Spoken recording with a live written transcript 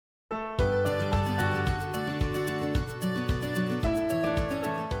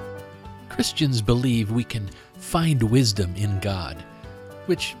Christians believe we can find wisdom in God,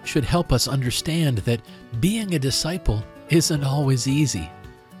 which should help us understand that being a disciple isn't always easy.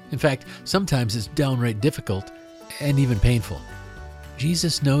 In fact, sometimes it's downright difficult and even painful.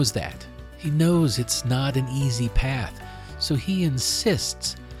 Jesus knows that. He knows it's not an easy path, so he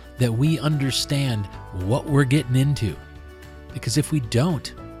insists that we understand what we're getting into. Because if we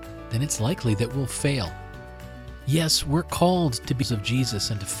don't, then it's likely that we'll fail. Yes, we're called to be of Jesus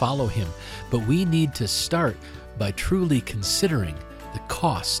and to follow him, but we need to start by truly considering the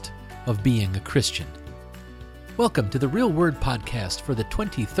cost of being a Christian. Welcome to the Real Word Podcast for the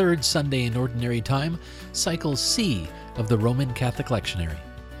 23rd Sunday in Ordinary Time, Cycle C of the Roman Catholic Lectionary.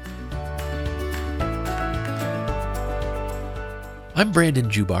 I'm Brandon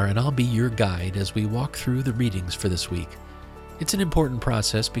Jubar, and I'll be your guide as we walk through the readings for this week. It's an important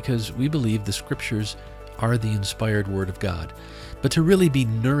process because we believe the Scriptures are the inspired Word of God. But to really be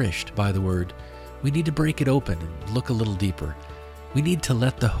nourished by the Word, we need to break it open and look a little deeper. We need to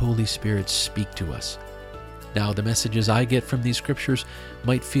let the Holy Spirit speak to us. Now, the messages I get from these Scriptures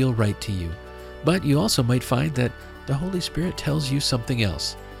might feel right to you, but you also might find that the Holy Spirit tells you something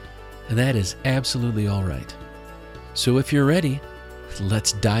else, and that is absolutely all right. So if you're ready,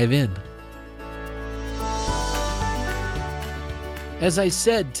 let's dive in. As I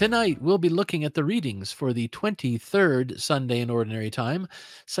said, tonight we'll be looking at the readings for the 23rd Sunday in Ordinary Time,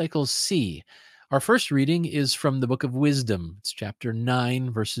 Cycle C. Our first reading is from the Book of Wisdom. It's chapter 9,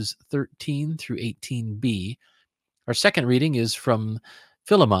 verses 13 through 18b. Our second reading is from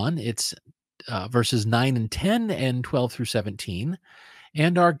Philemon. It's verses 9 and 10 and 12 through 17.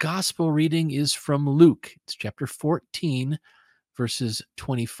 And our gospel reading is from Luke. It's chapter 14, verses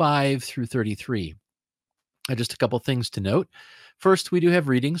 25 through 33. Just a couple things to note. First, we do have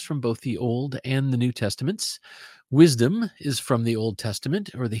readings from both the Old and the New Testaments. Wisdom is from the Old Testament,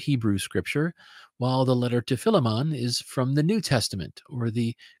 or the Hebrew Scripture, while the letter to Philemon is from the New Testament, or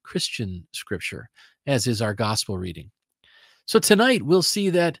the Christian Scripture, as is our gospel reading. So tonight, we'll see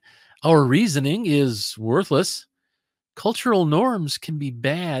that our reasoning is worthless, cultural norms can be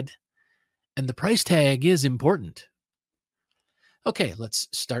bad, and the price tag is important. Okay, let's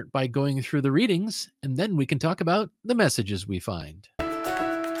start by going through the readings, and then we can talk about the messages we find.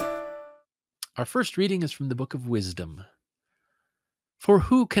 Our first reading is from the Book of Wisdom. For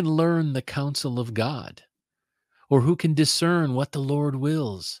who can learn the counsel of God? Or who can discern what the Lord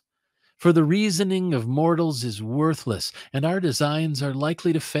wills? For the reasoning of mortals is worthless, and our designs are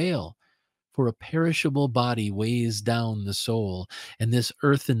likely to fail. For a perishable body weighs down the soul, and this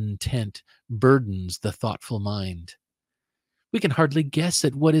earthen tent burdens the thoughtful mind. We can hardly guess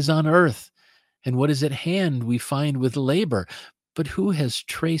at what is on earth, and what is at hand we find with labor. But who has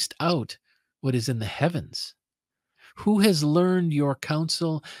traced out what is in the heavens? Who has learned your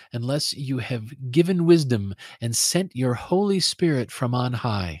counsel unless you have given wisdom and sent your Holy Spirit from on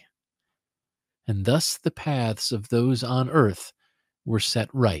high? And thus the paths of those on earth were set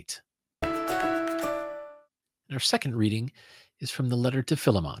right. And our second reading is from the letter to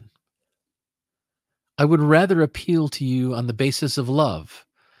Philemon. I would rather appeal to you on the basis of love,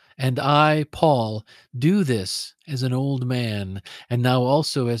 and I, Paul, do this as an old man, and now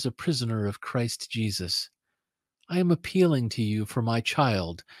also as a prisoner of Christ Jesus. I am appealing to you for my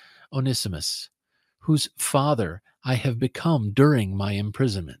child, Onesimus, whose father I have become during my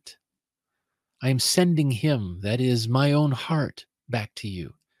imprisonment. I am sending him, that is, my own heart, back to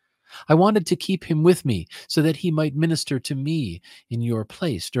you. I wanted to keep him with me so that he might minister to me in your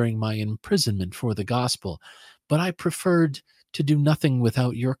place during my imprisonment for the gospel, but I preferred to do nothing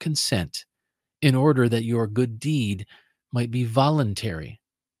without your consent, in order that your good deed might be voluntary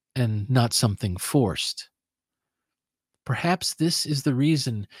and not something forced. Perhaps this is the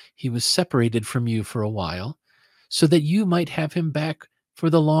reason he was separated from you for a while, so that you might have him back for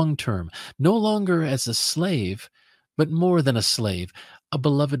the long term, no longer as a slave, but more than a slave, a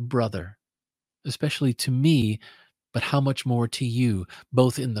beloved brother, especially to me, but how much more to you,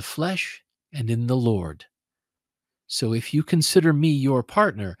 both in the flesh and in the Lord. So if you consider me your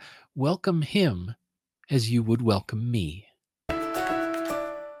partner, welcome him as you would welcome me.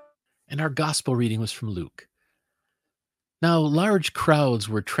 And our gospel reading was from Luke. Now large crowds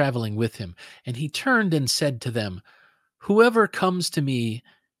were traveling with him, and he turned and said to them, Whoever comes to me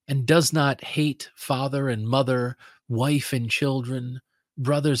and does not hate father and mother, wife and children,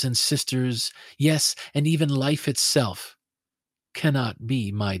 brothers and sisters, yes, and even life itself, cannot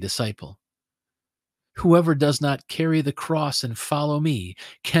be my disciple. Whoever does not carry the cross and follow me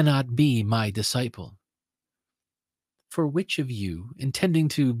cannot be my disciple. For which of you, intending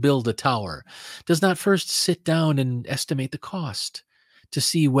to build a tower, does not first sit down and estimate the cost, to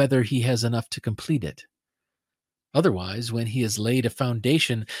see whether he has enough to complete it. Otherwise, when he has laid a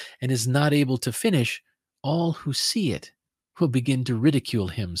foundation and is not able to finish, all who see it will begin to ridicule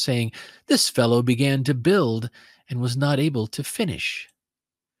him, saying, "This fellow began to build and was not able to finish."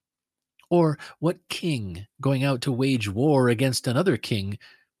 Or what king, going out to wage war against another king,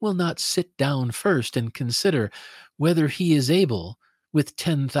 will not sit down first and consider whether he is able, with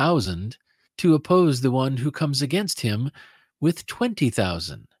 10,000, to oppose the one who comes against him with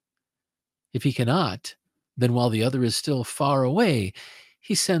 20,000? If he cannot, then while the other is still far away,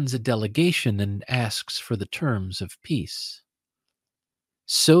 he sends a delegation and asks for the terms of peace.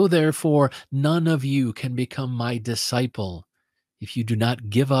 So therefore, none of you can become my disciple if you do not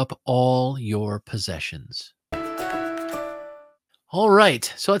give up all your possessions. All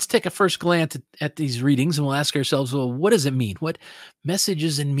right, so let's take a first glance at these readings and we'll ask ourselves, well, what does it mean? What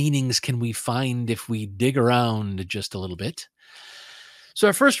messages and meanings can we find if we dig around just a little bit? So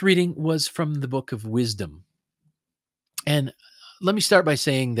our first reading was from the book of Wisdom. And let me start by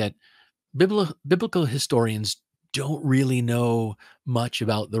saying that biblical historians don't really know much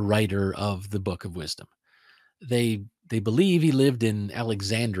about the writer of the book of Wisdom. They believe he lived in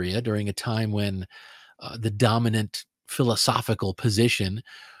Alexandria during a time when the dominant philosophical position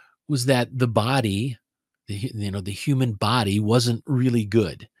was that the body, the human body, wasn't really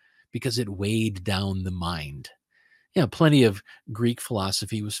good because it weighed down the mind. Plenty of Greek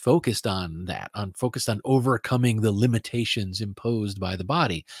philosophy was focused on that, focused on overcoming the limitations imposed by the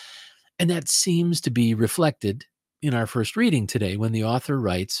body. And that seems to be reflected in our first reading today when the author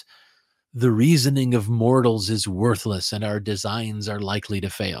writes, "The reasoning of mortals is worthless and our designs are likely to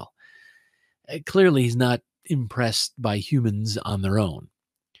fail." Clearly, he's not impressed by humans on their own.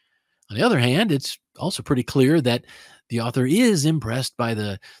 On the other hand, it's also pretty clear that the author is impressed by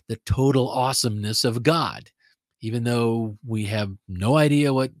the total awesomeness of God, even though we have no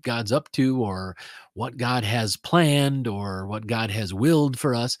idea what God's up to or what God has planned or what God has willed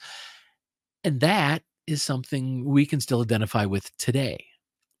for us. And that is something we can still identify with today.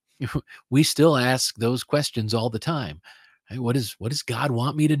 We still ask those questions all the time. Hey, what does God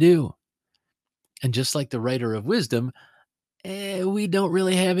want me to do? And just like the writer of Wisdom, we don't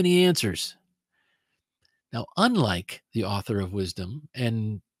really have any answers. Now, unlike the author of Wisdom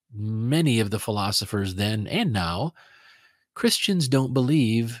and many of the philosophers then and now, Christians don't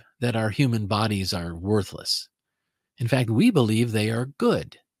believe that our human bodies are worthless. In fact, we believe they are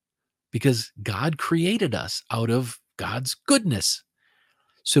good because God created us out of God's goodness.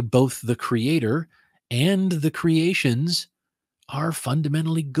 So both the creator and the creations are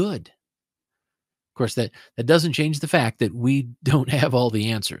fundamentally good. Of course, that doesn't change the fact that we don't have all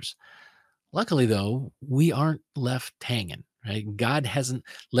the answers. Luckily, though, we aren't left hanging, right? God hasn't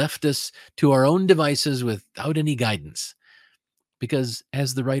left us to our own devices without any guidance. Because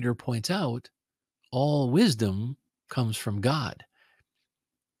as the writer points out, all wisdom comes from God.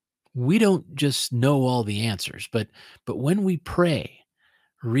 We don't just know all the answers, but when we pray,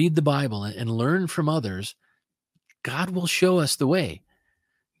 read the Bible, and learn from others, God will show us the way.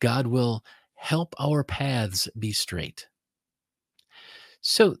 God will help our paths be straight.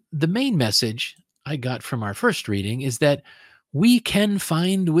 So the main message I got from our first reading is that we can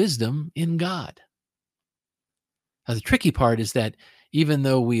find wisdom in God. Now, the tricky part is that even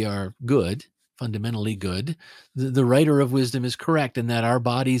though we are good, fundamentally good, the writer of Wisdom is correct in that our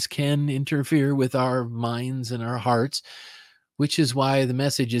bodies can interfere with our minds and our hearts, which is why the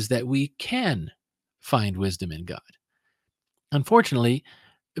message is that we can find wisdom in God. Unfortunately,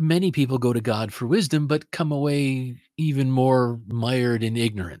 many people go to God for wisdom, but come away even more mired in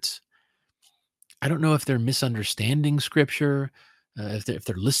ignorance. I don't know if they're misunderstanding scripture, if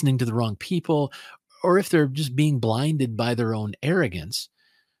they're listening to the wrong people, or if they're just being blinded by their own arrogance.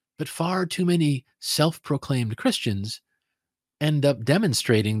 But far too many self-proclaimed Christians end up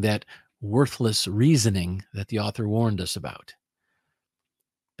demonstrating that worthless reasoning that the author warned us about.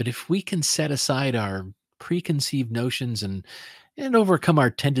 But if we can set aside our preconceived notions and overcome our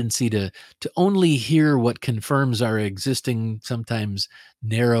tendency to only hear what confirms our existing, sometimes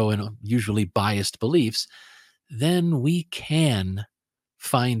narrow and usually biased beliefs, then we can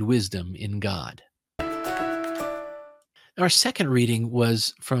find wisdom in God. Our second reading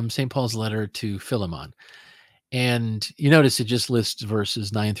was from St. Paul's letter to Philemon. And you notice it just lists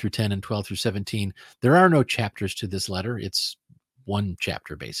verses 9 through 10 and 12 through 17. There are no chapters to this letter. It's one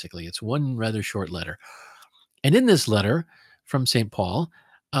chapter, basically. It's one rather short letter. And in this letter from St. Paul,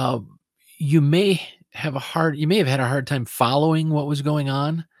 you may have had a hard time following what was going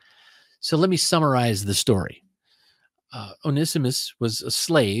on. So let me summarize the story. Onesimus was a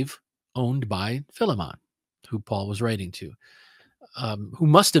slave owned by Philemon, who Paul was writing to. who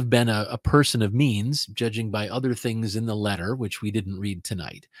must have been a person of means, judging by other things in the letter, which we didn't read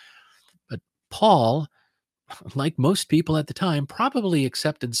tonight. But Paul, like most people at the time, probably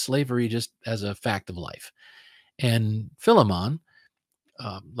accepted slavery just as a fact of life. And Philemon,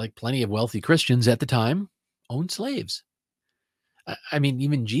 like plenty of wealthy Christians at the time, owned slaves. I mean,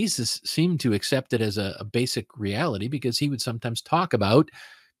 even Jesus seemed to accept it as a basic reality, because he would sometimes talk about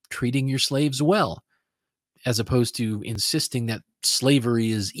treating your slaves well, as opposed to insisting that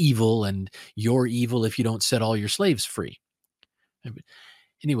slavery is evil and you're evil if you don't set all your slaves free.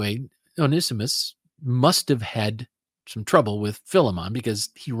 Anyway, Onesimus must have had some trouble with Philemon, because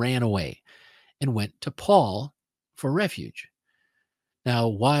he ran away and went to Paul for refuge. Now,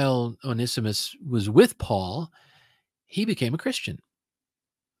 while Onesimus was with Paul, he became a Christian.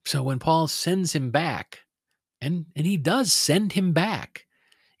 So when Paul sends him back, and he does send him back,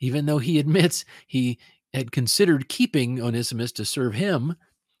 even though he admits he had considered keeping Onesimus to serve him,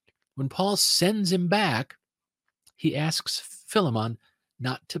 when Paul sends him back, he asks Philemon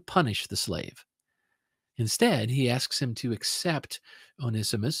not to punish the slave. Instead, he asks him to accept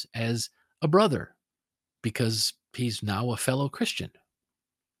Onesimus as a brother, because he's now a fellow Christian.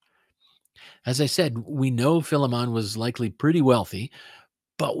 As I said, we know Philemon was likely pretty wealthy,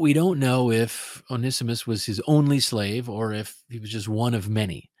 but we don't know if Onesimus was his only slave or if he was just one of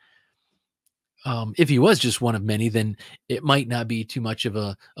many. If he was just one of many, then it might not be too much of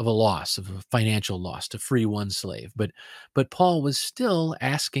a loss, of a financial loss, to free one slave. But Paul was still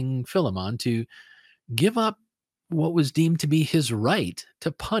asking Philemon to give up what was deemed to be his right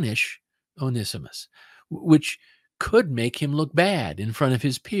to punish Onesimus, which could make him look bad in front of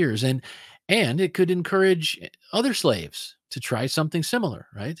his peers, and it could encourage other slaves to try something similar,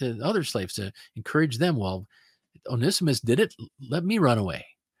 right? To other slaves, to encourage them. Well, Onesimus did it, let me run away.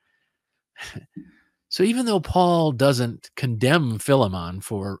 So even though Paul doesn't condemn Philemon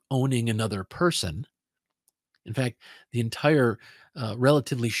for owning another person, in fact, the entire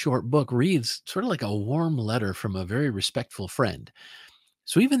relatively short book reads sort of like a warm letter from a very respectful friend.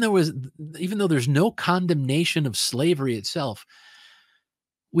 So even though there's no condemnation of slavery itself,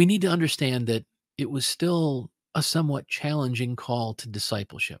 we need to understand that it was still a somewhat challenging call to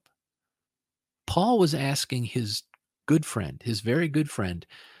discipleship. Paul was asking his good friend, his very good friend,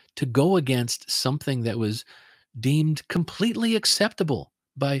 to go against something that was deemed completely acceptable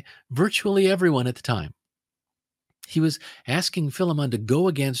by virtually everyone at the time. He was asking Philemon to go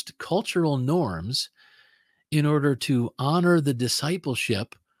against cultural norms in order to honor the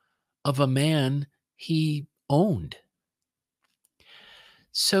discipleship of a man he owned.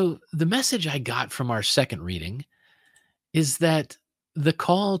 So the message I got from our second reading is that the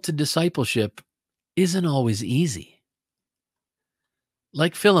call to discipleship isn't always easy.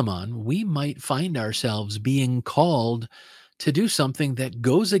 Like Philemon, we might find ourselves being called to do something that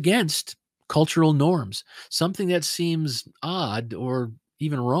goes against cultural norms, something that seems odd or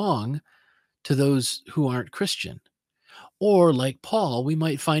even wrong to those who aren't Christian. Or like Paul, we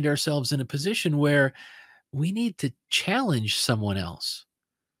might find ourselves in a position where we need to challenge someone else,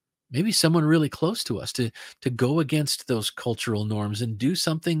 maybe someone really close to us, to go against those cultural norms and do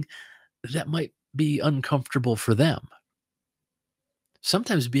something that might be uncomfortable for them.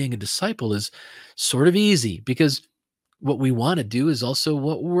 Sometimes being a disciple is sort of easy, because what we want to do is also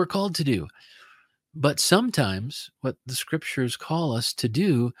what we're called to do. But sometimes what the scriptures call us to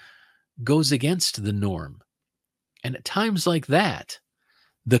do goes against the norm. And at times like that,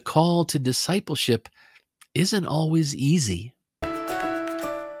 the call to discipleship isn't always easy.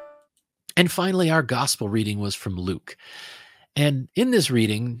 And finally, our gospel reading was from Luke. And in this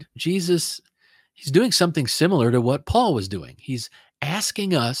reading, Jesus, he's doing something similar to what Paul was doing. He's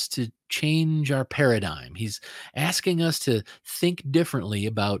asking us to change our paradigm. He's asking us to think differently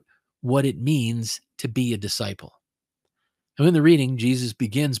about what it means to be a disciple. And in the reading, Jesus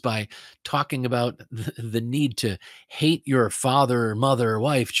begins by talking about the need to hate your father, mother,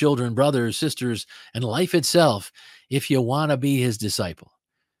 wife, children, brothers, sisters, and life itself if you want to be his disciple.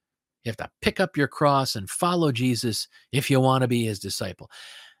 You have to pick up your cross and follow Jesus if you want to be his disciple.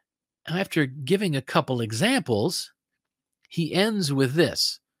 After giving a couple examples, he ends with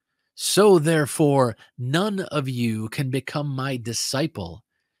this: "So therefore, none of you can become my disciple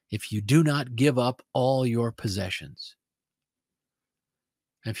if you do not give up all your possessions."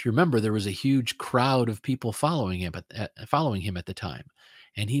 If you remember, there was a huge crowd of people following him at the time.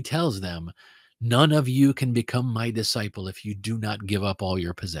 And he tells them, none of you can become my disciple if you do not give up all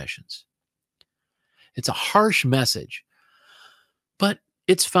your possessions. It's a harsh message, but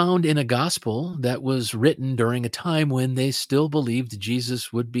it's found in a gospel that was written during a time when they still believed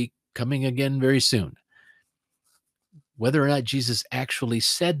Jesus would be coming again very soon. Whether or not Jesus actually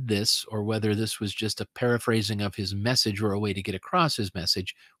said this, or whether this was just a paraphrasing of his message or a way to get across his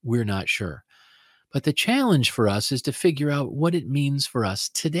message, we're not sure. But the challenge for us is to figure out what it means for us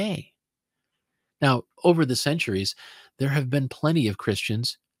today. Now, over the centuries, there have been plenty of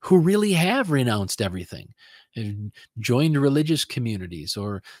Christians who really have renounced everything, and joined religious communities,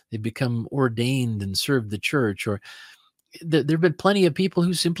 or they've become ordained and served the church, or there have been plenty of people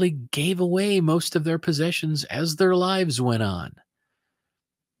who simply gave away most of their possessions as their lives went on.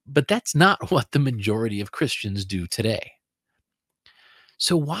 But that's not what the majority of Christians do today.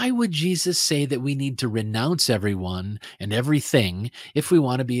 So, why would Jesus say that we need to renounce everyone and everything if we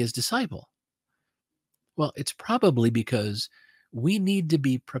want to be his disciple? Well, it's probably because we need to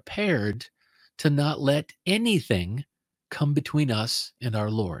be prepared to not let anything come between us and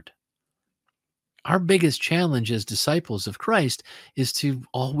our Lord. Our biggest challenge as disciples of Christ is to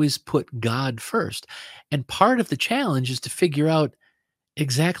always put God first. And part of the challenge is to figure out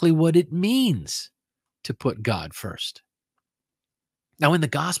exactly what it means to put God first. Now, in the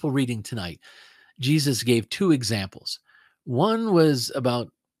gospel reading tonight, Jesus gave two examples. One was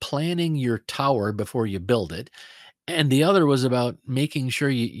about planning your tower before you build it, and the other was about making sure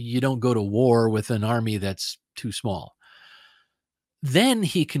you don't go to war with an army that's too small. Then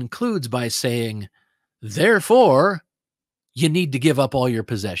he concludes by saying, therefore, you need to give up all your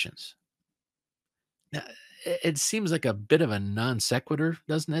possessions. Now, it seems like a bit of a non sequitur,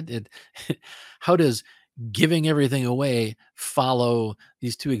 doesn't it? How does giving everything away follow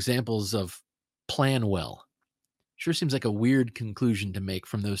these two examples of plan well? Sure seems like a weird conclusion to make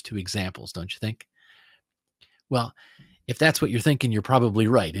from those two examples, don't you think? Well, if that's what you're thinking, you're probably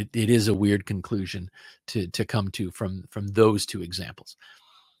right. It is a weird conclusion to come to from those two examples.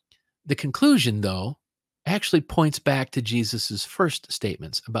 The conclusion, though, actually points back to Jesus's first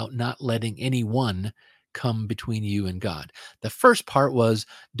statements about not letting anyone come between you and God. The first part was,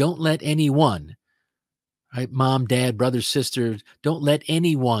 don't let anyone, right? Mom, dad, brother, sister, don't let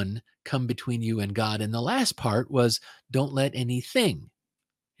anyone come between you and God. And the last part was, don't let anything,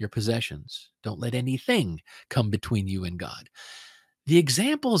 your possessions, don't let anything come between you and God. The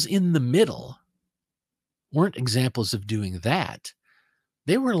examples in the middle weren't examples of doing that.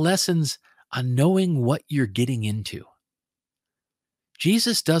 They were lessons on knowing what you're getting into.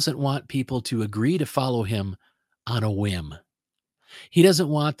 Jesus doesn't want people to agree to follow him on a whim. He doesn't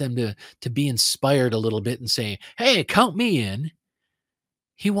want them to be inspired a little bit and say, hey, count me in.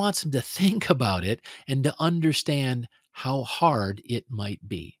 He wants them to think about it and to understand how hard it might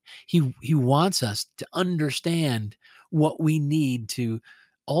be. He wants us to understand what we need to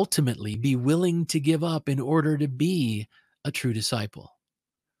ultimately be willing to give up in order to be a true disciple.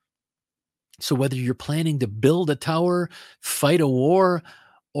 So whether you're planning to build a tower, fight a war,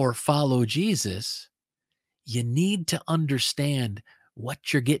 or follow Jesus, you need to understand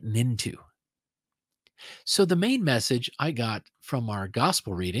what you're getting into. So the main message I got from our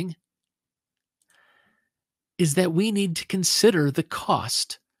gospel reading is that we need to consider the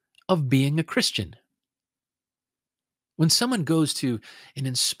cost of being a Christian. When someone goes to an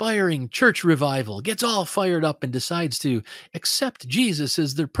inspiring church revival, gets all fired up, and decides to accept Jesus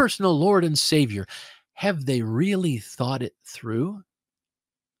as their personal Lord and Savior, have they really thought it through?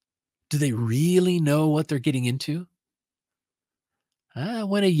 Do they really know what they're getting into?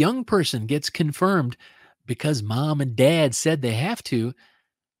 When a young person gets confirmed because mom and dad said they have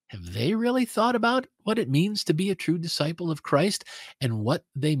they really thought about what it means to be a true disciple of Christ and what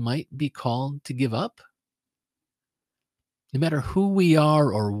they might be called to give up? No matter who we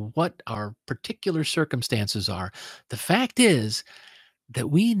are or what our particular circumstances are, the fact is that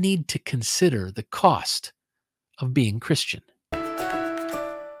we need to consider the cost of being Christian.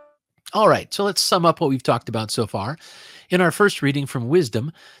 All right, so let's sum up what we've talked about so far. In our first reading from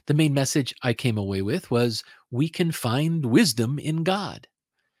Wisdom, the main message I came away with was, we can find wisdom in God.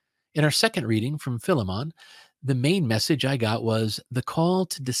 In our second reading from Philemon, the main message I got was, the call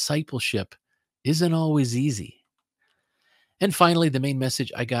to discipleship isn't always easy. And finally, the main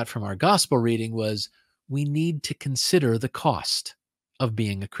message I got from our gospel reading was, we need to consider the cost of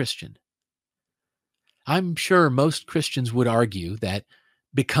being a Christian. I'm sure most Christians would argue that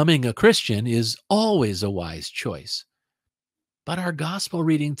becoming a Christian is always a wise choice. But our gospel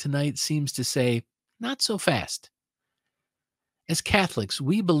reading tonight seems to say, not so fast. As Catholics,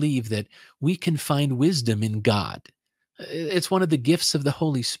 we believe that we can find wisdom in God. It's one of the gifts of the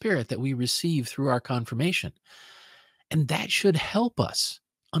Holy Spirit that we receive through our confirmation. And that should help us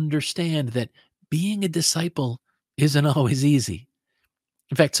understand that being a disciple isn't always easy.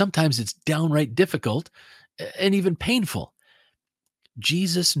 In fact, sometimes it's downright difficult and even painful.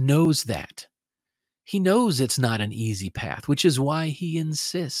 Jesus knows that. He knows it's not an easy path, which is why he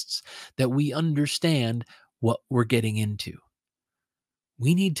insists that we understand what we're getting into.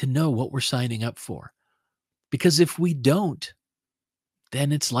 We need to know what we're signing up for, because if we don't,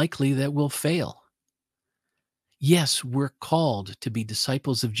 then it's likely that we'll fail. Yes, we're called to be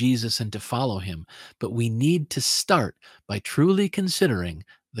disciples of Jesus and to follow him, but we need to start by truly considering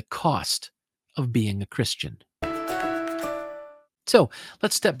the cost of being a Christian. So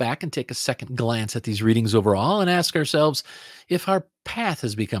let's step back and take a second glance at these readings overall and ask ourselves if our path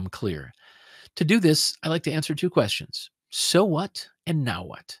has become clear. To do this, I like to answer two questions. So what and now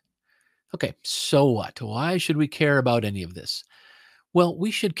what? Okay, so what? Why should we care about any of this? Well,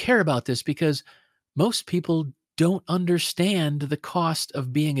 we should care about this because most people don't understand the cost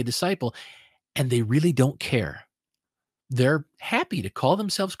of being a disciple, and they really don't care. They're happy to call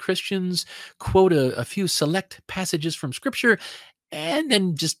themselves Christians, quote a few select passages from Scripture, and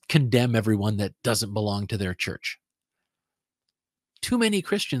then just condemn everyone that doesn't belong to their church. Too many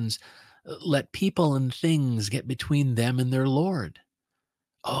Christians let people and things get between them and their Lord.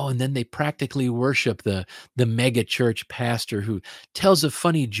 Oh, and then they practically worship the mega church pastor who tells a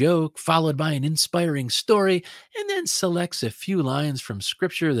funny joke followed by an inspiring story and then selects a few lines from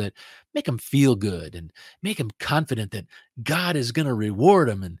Scripture that make them feel good and make them confident that God is going to reward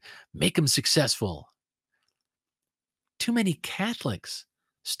them and make them successful. Too many Catholics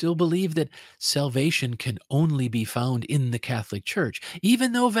still believe that salvation can only be found in the Catholic Church,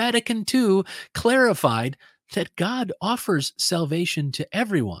 even though Vatican II clarified that God offers salvation to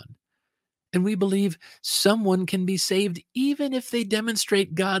everyone. And we believe someone can be saved even if they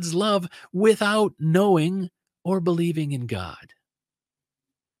demonstrate God's love without knowing or believing in God.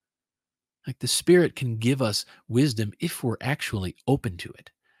 Like the Spirit can give us wisdom if we're actually open to it.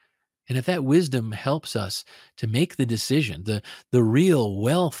 And if that wisdom helps us to make the decision, the real,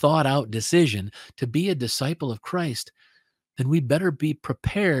 well thought out decision to be a disciple of Christ, then we better be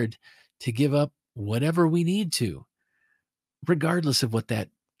prepared to give up whatever we need to, regardless of what that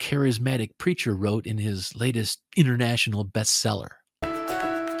charismatic preacher wrote in his latest international bestseller.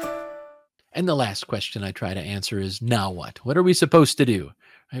 And the last question I try to answer is, now what? What are we supposed to do?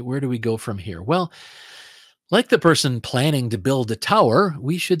 Right? Where do we go from here? Well, like the person planning to build a tower,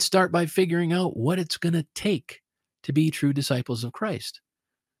 we should start by figuring out what it's going to take to be true disciples of Christ.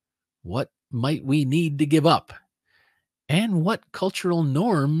 What might we need to give up? And what cultural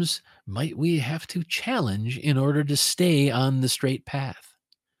norms might we have to challenge in order to stay on the straight path?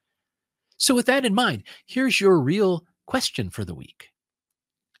 So with that in mind, here's your real question for the week.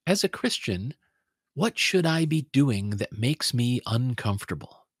 As a Christian, what should I be doing that makes me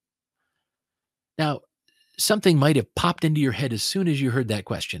uncomfortable? Now, something might have popped into your head as soon as you heard that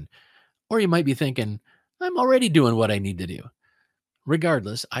question, or you might be thinking, I'm already doing what I need to do.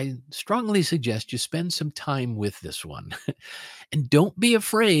 Regardless, I strongly suggest you spend some time with this one. And don't be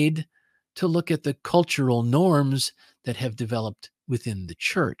afraid to look at the cultural norms that have developed within the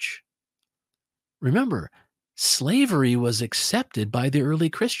church. Remember, slavery was accepted by the early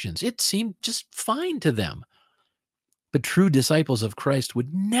Christians. It seemed just fine to them. But true disciples of Christ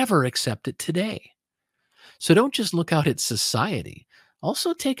would never accept it today. So don't just look out at society.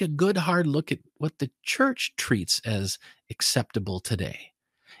 Also take a good hard look at what the church treats as acceptable today.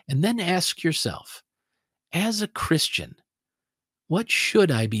 And then ask yourself, as a Christian, what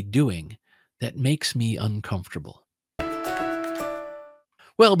should I be doing that makes me uncomfortable?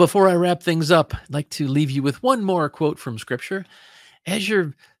 Well, before I wrap things up, I'd like to leave you with one more quote from Scripture. As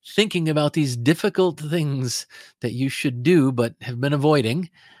you're thinking about these difficult things that you should do but have been avoiding,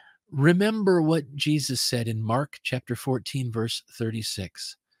 remember what Jesus said in Mark chapter 14, verse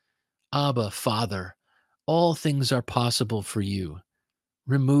 36. Abba, Father, all things are possible for you.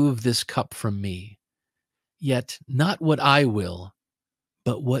 Remove this cup from me. Yet not what I will,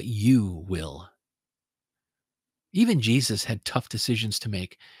 but what you will. Even Jesus had tough decisions to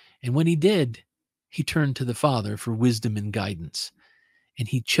make. And when he did, he turned to the Father for wisdom and guidance. And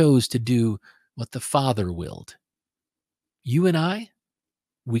he chose to do what the Father willed. You and I,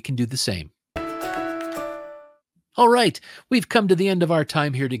 we can do the same. All right, we've come to the end of our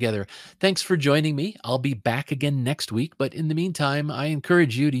time here together. Thanks for joining me. I'll be back again next week, but in the meantime, I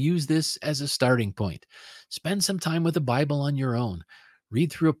encourage you to use this as a starting point. Spend some time with the Bible on your own.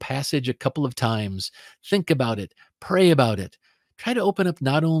 Read through a passage a couple of times. Think about it. Pray about it. Try to open up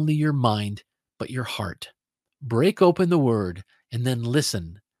not only your mind, but your heart. Break open the Word and then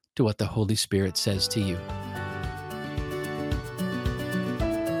listen to what the Holy Spirit says to you.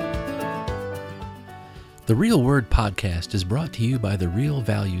 The Real Word podcast is brought to you by the Real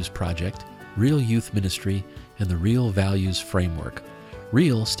Values Project, Real Youth Ministry, and the Real Values Framework.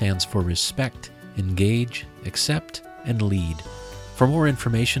 REAL stands for respect, engage, accept, and lead. For more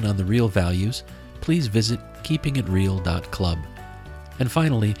information on the real values, please visit keepingitreal.club. And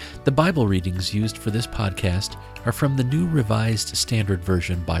finally, the Bible readings used for this podcast are from the New Revised Standard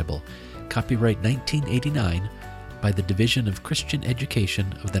Version Bible, copyright 1989, by the Division of Christian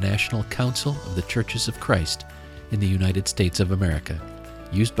Education of the National Council of the Churches of Christ in the United States of America.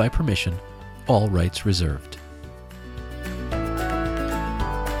 Used by permission, all rights reserved.